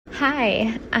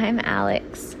Hi, I'm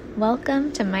Alex.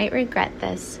 Welcome to Might Regret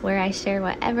This, where I share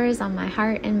whatever is on my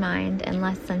heart and mind in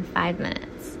less than 5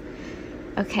 minutes.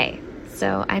 Okay,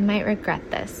 so I might regret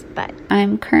this, but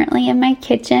I'm currently in my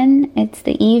kitchen. It's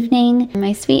the evening.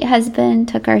 My sweet husband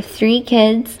took our 3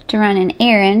 kids to run an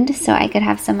errand so I could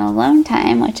have some alone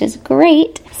time, which is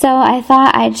great. So I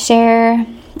thought I'd share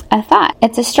a thought.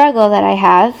 It's a struggle that I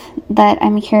have that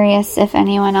I'm curious if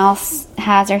anyone else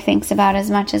has or thinks about as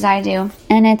much as I do.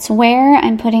 And it's where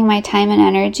I'm putting my time and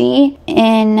energy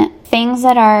in things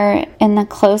that are in the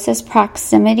closest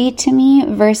proximity to me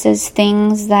versus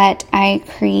things that I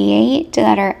create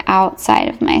that are outside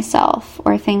of myself,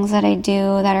 or things that I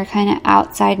do that are kind of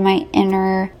outside my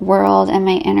inner world and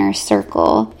my inner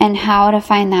circle, and how to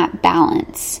find that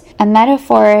balance. A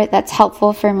metaphor that's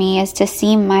helpful for me is to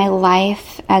see my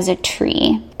life as a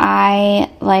tree.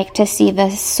 I like to see the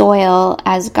soil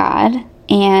as God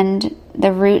and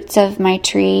the roots of my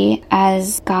tree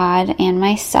as God and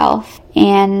myself.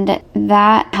 And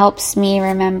that helps me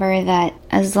remember that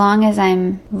as long as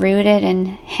I'm rooted in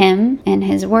Him and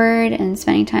His Word and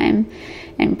spending time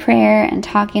in prayer and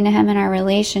talking to Him in our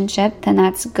relationship, then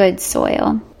that's good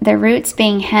soil. The roots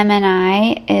being Him and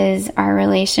I is our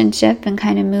relationship, and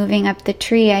kind of moving up the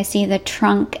tree, I see the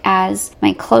trunk as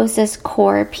my closest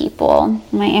core people,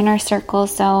 my inner circle.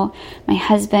 So my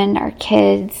husband, our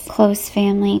kids, close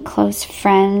family, close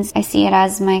friends. I see it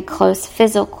as my close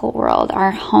physical world,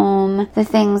 our home, the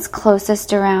things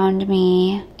closest around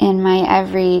me in my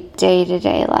every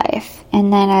day-to-day life.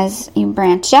 And then as you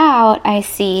branch out, I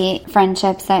see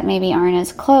friendships that maybe aren't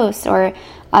as close, or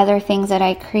other things that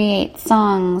I create,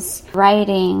 songs,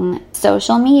 writing,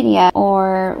 social media,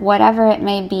 or whatever it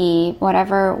may be,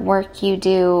 whatever work you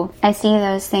do. I see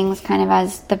those things kind of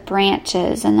as the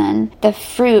branches, and then the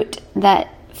fruit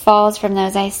that falls from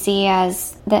those I see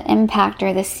as the impact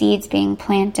or the seeds being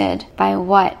planted by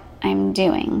what I'm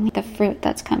doing, the fruit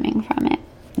that's coming from it.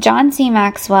 John C.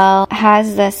 Maxwell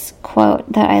has this quote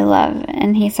that I love,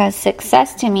 and he says,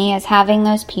 "Success to me is having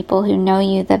those people who know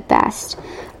you the best,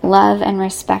 love and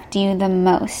respect you the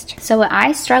most." So what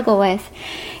I struggle with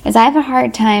is I have a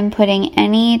hard time putting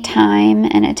any time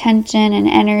and attention and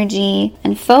energy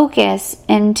and focus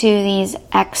into these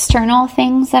external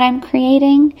things that I'm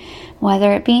creating,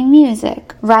 whether it be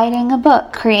music, writing a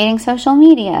book, creating social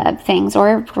media things,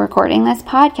 or recording this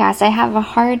podcast. I have a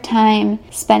hard time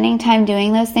spending time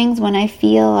doing those things when I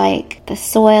feel like the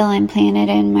soil I'm planted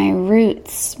in, my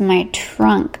roots, my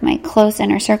trunk, my close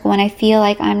inner circle, when I feel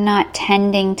like I'm not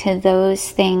tending to those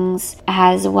things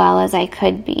as well as I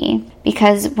could be.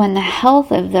 Because when the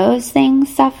health of those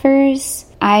things suffers,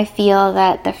 I feel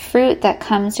that the fruit that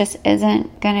comes just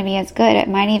isn't going to be as good. It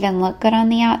might even look good on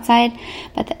the outside,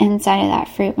 but the inside of that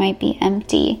fruit might be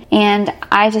empty. And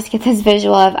I just get this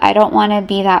visual of, I don't want to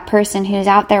be that person who's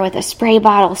out there with a spray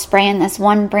bottle spraying this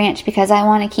one branch because I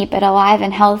want to keep it alive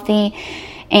and healthy,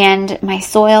 and my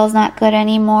soil's not good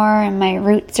anymore, and my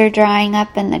roots are drying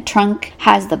up, and the trunk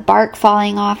has the bark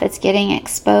falling off. It's getting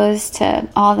exposed to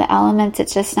all the elements.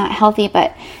 It's just not healthy,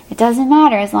 but it doesn't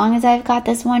matter as long as I've got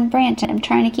this one branch and I'm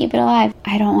trying to keep it alive.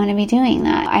 I don't want to be doing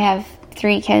that. I have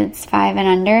 3 kids, 5 and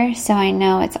under, so I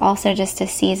know it's also just a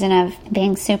season of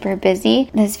being super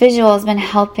busy. This visual has been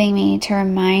helping me to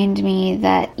remind me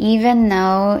that even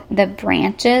though the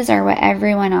branches are what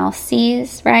everyone else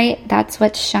sees, right? That's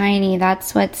what's shiny.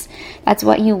 That's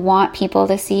what you want people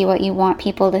to see, what you want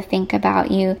people to think about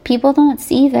you. People don't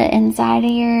see the inside of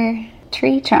your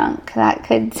tree trunk. That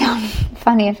could sound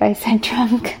funny if I said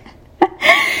trunk.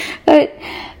 But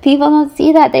people don't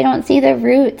see that. They don't see the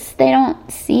roots. They don't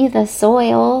see the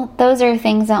soil. Those are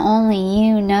things that only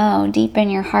you know deep in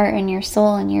your heart and your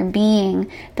soul and your being.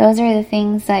 Those are the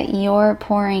things that you're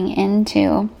pouring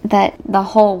into that the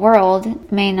whole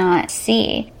world may not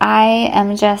see. I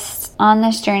am just on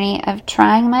this journey of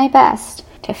trying my best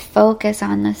to focus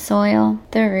on the soil,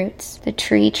 the roots, the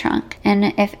tree trunk.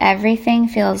 And if everything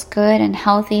feels good and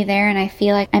healthy there, and I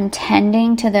feel like I'm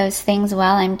tending to those things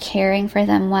well, I'm caring for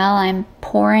them well, I'm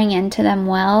pouring into them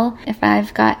well, if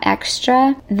I've got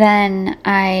extra, then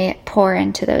I pour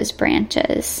into those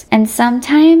branches. And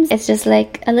sometimes it's just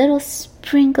like a little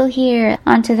sprinkle here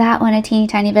onto that one, a teeny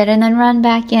tiny bit, and then run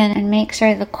back in and make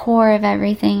sure the core of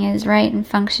everything is right and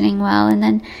functioning well, and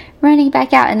then running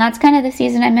back out. And that's kind of the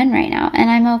season I'm in right now, and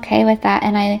I'm okay with that,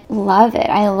 and I love it.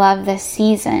 I love this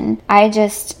season. I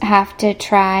just have to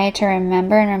try to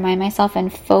remember and remind myself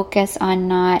and focus on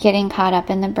not getting caught up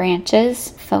in the branches,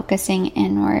 focusing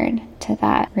inward to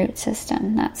that root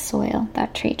system, that soil,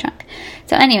 that tree trunk.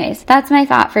 So anyways, that's my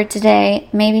thought for today.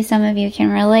 Maybe some of you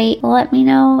can relate. Let me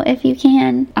know if you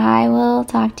can. I will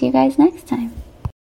talk to you guys next time.